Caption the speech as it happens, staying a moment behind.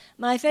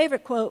My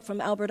favorite quote from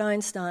Albert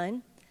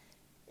Einstein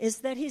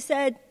is that he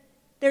said,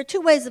 there are two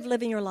ways of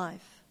living your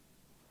life.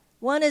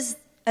 One is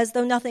as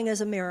though nothing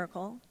is a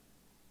miracle,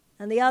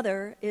 and the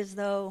other is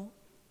though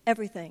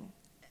everything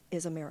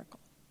is a miracle.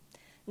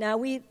 Now,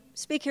 we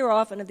speak here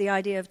often of the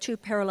idea of two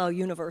parallel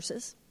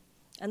universes,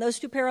 and those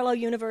two parallel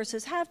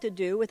universes have to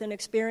do with an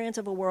experience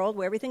of a world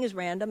where everything is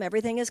random,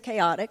 everything is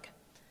chaotic.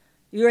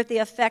 You're at the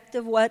effect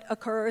of what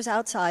occurs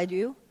outside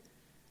you.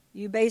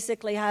 You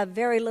basically have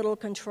very little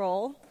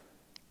control.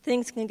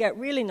 Things can get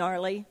really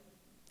gnarly,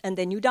 and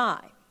then you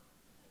die.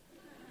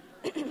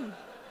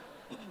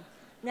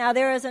 Now,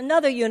 there is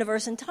another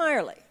universe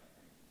entirely,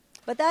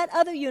 but that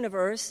other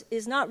universe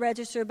is not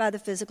registered by the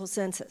physical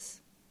senses,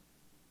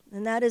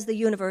 and that is the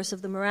universe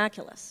of the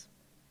miraculous.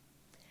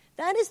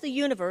 That is the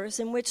universe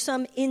in which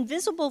some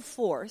invisible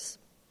force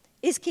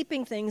is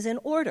keeping things in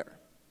order.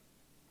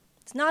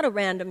 It's not a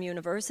random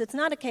universe. It's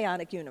not a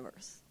chaotic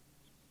universe.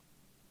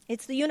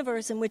 It's the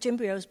universe in which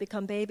embryos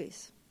become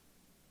babies.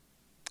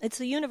 It's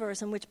the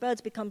universe in which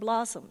buds become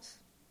blossoms.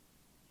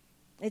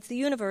 It's the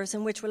universe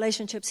in which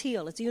relationships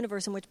heal. It's the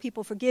universe in which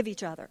people forgive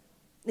each other.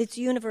 It's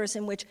the universe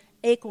in which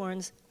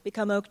acorns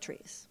become oak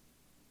trees.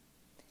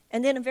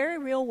 And in a very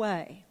real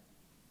way,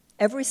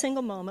 every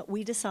single moment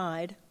we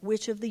decide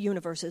which of the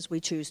universes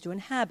we choose to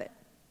inhabit.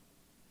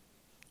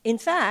 In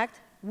fact,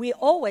 we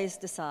always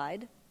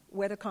decide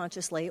whether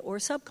consciously or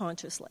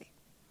subconsciously.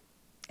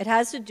 It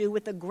has to do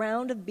with the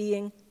ground of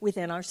being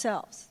within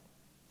ourselves.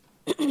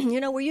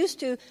 We're used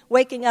to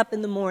waking up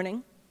in the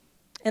morning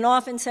and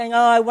often saying,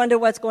 I wonder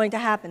what's going to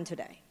happen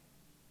today.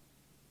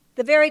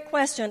 The very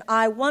question,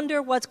 I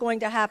wonder what's going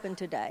to happen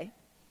today,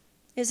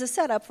 is a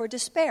setup for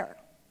despair.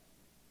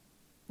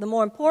 The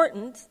more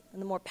important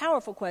and the more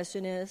powerful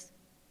question is,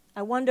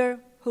 I wonder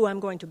who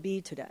I'm going to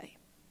be today.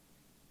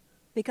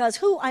 Because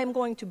who I'm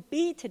going to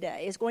be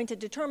today is going to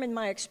determine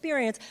my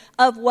experience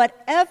of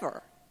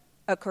whatever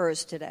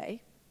occurs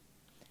today.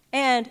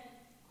 And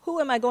who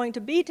am I going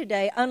to be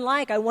today,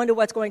 unlike I wonder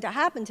what's going to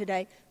happen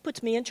today,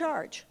 puts me in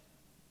charge.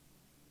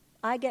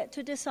 I get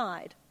to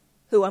decide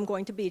who I'm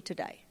going to be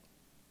today.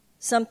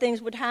 Some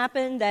things would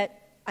happen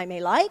that I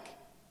may like.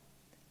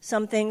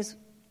 Some things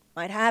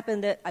might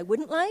happen that I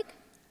wouldn't like.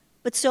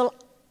 But still,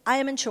 I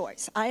am in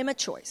choice. I am a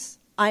choice.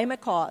 I am a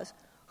cause,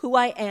 who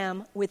I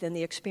am within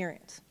the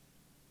experience.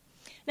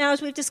 Now,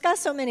 as we've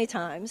discussed so many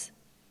times,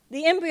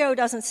 the embryo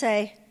doesn't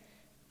say,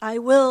 I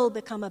will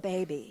become a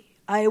baby.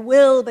 I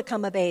will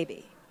become a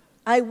baby.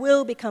 I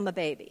will become a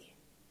baby.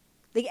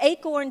 The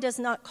acorn does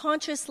not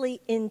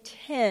consciously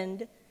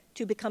intend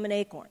to become an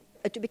acorn,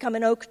 to become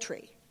an oak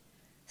tree.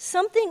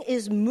 Something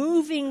is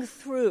moving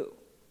through.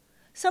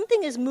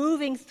 Something is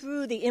moving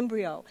through the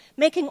embryo,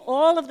 making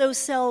all of those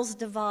cells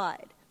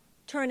divide,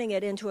 turning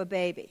it into a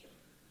baby.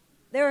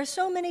 There are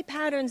so many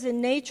patterns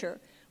in nature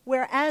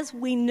where, as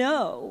we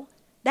know,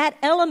 that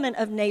element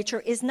of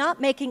nature is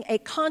not making a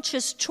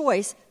conscious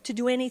choice to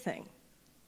do anything.